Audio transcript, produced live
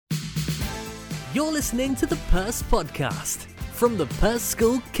You're listening to the Perse Podcast from the Perse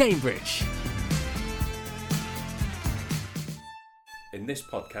School, Cambridge. In this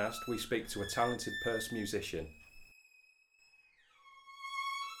podcast, we speak to a talented Perse musician.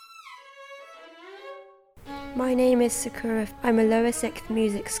 My name is Sakura. I'm a lower sixth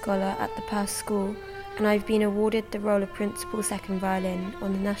music scholar at the Perse School, and I've been awarded the role of principal second violin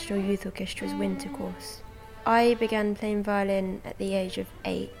on the National Youth Orchestra's winter course. I began playing violin at the age of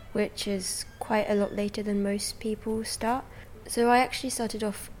 8, which is quite a lot later than most people start. So I actually started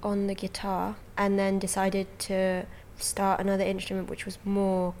off on the guitar and then decided to start another instrument which was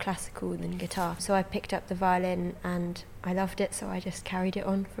more classical than guitar. So I picked up the violin and I loved it, so I just carried it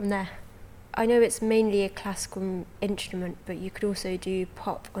on from there. I know it's mainly a classical instrument, but you could also do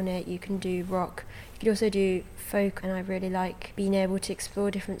pop on it, you can do rock, you could also do folk, and I really like being able to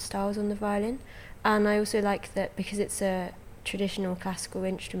explore different styles on the violin. And I also like that because it's a traditional classical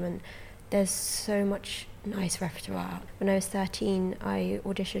instrument, there's so much nice repertoire. When I was 13, I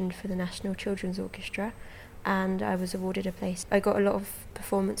auditioned for the National Children's Orchestra and I was awarded a place. I got a lot of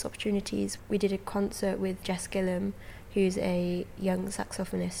performance opportunities. We did a concert with Jess Gillum, who's a young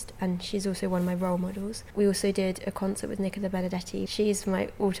saxophonist, and she's also one of my role models. We also did a concert with Nicola Benedetti. She's my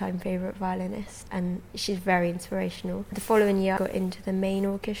all-time favourite violinist and she's very inspirational. The following year I got into the main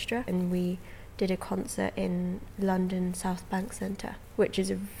orchestra and we did a concert in London South Bank Centre, which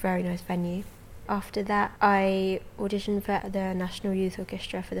is a very nice venue. After that, I auditioned for the National Youth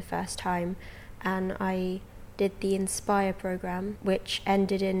Orchestra for the first time, and I did the Inspire programme, which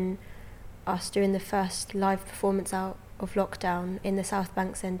ended in us doing the first live performance out of lockdown in the South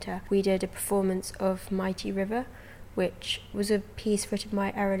Bank Centre. We did a performance of Mighty River, which was a piece written by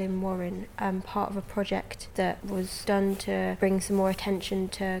Erilyn Warren, part of a project that was done to bring some more attention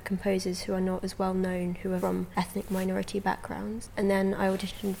to composers who are not as well known, who are from ethnic minority backgrounds. And then I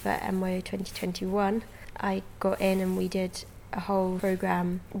auditioned for NYO 2021. I got in and we did a whole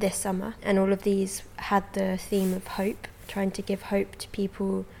programme this summer, and all of these had the theme of hope, trying to give hope to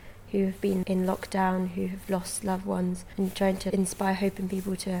people who have been in lockdown, who have lost loved ones, and trying to inspire hope in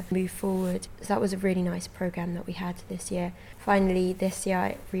people to move forward. So that was a really nice programme that we had this year. Finally, this year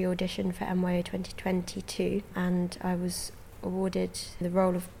I re-auditioned for NYO 2022 and I was awarded the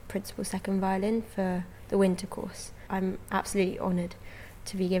role of principal second violin for the winter course. I'm absolutely honoured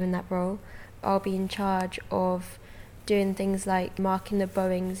to be given that role. I'll be in charge of doing things like marking the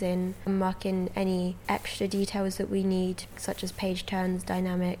bowings in, and marking any extra details that we need, such as page turns,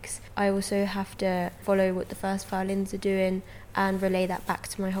 dynamics. I also have to follow what the first violins are doing and relay that back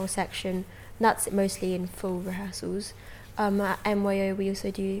to my whole section. That's mostly in full rehearsals. At NYO we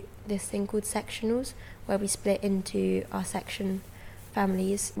also do this thing called sectionals, where we split into our section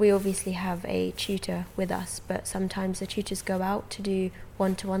families. We obviously have a tutor with us, but sometimes the tutors go out to do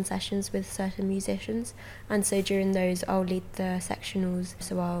one-to-one sessions with certain musicians, and so during those I'll lead the sectionals,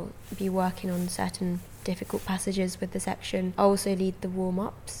 so I'll be working on certain difficult passages with the section. I'll also lead the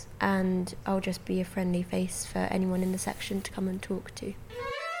warm-ups, and I'll just be a friendly face for anyone in the section to come and talk to.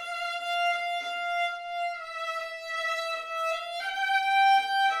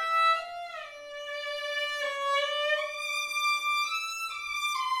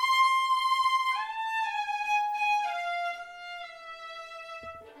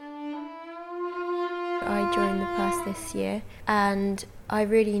 I joined the Perse this year and I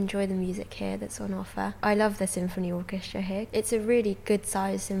really enjoy the music here that's on offer. I love the symphony orchestra here. It's a really good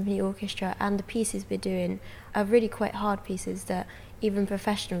sized symphony orchestra, and the pieces we're doing are really quite hard pieces that even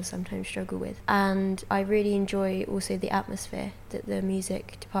professionals sometimes struggle with. And I really enjoy also the atmosphere that the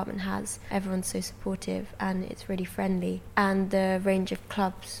music department has. Everyone's so supportive and it's really friendly, and the range of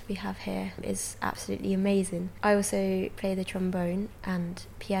clubs we have here is absolutely amazing. I also play the trombone and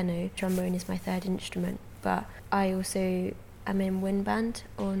piano. Trombone is my third instrument, but I also am in wind band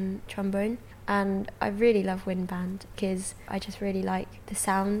on trombone, and I really love wind band because I just really like the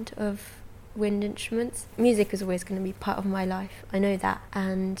sound of wind instruments. Music is always going to be part of my life, I know that,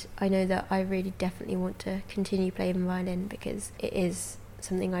 and I know that I really definitely want to continue playing violin because it is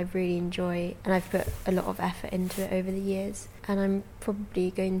something I really enjoy and I've put a lot of effort into it over the years, and I'm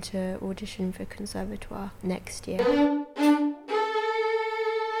probably going to audition for conservatoire next year.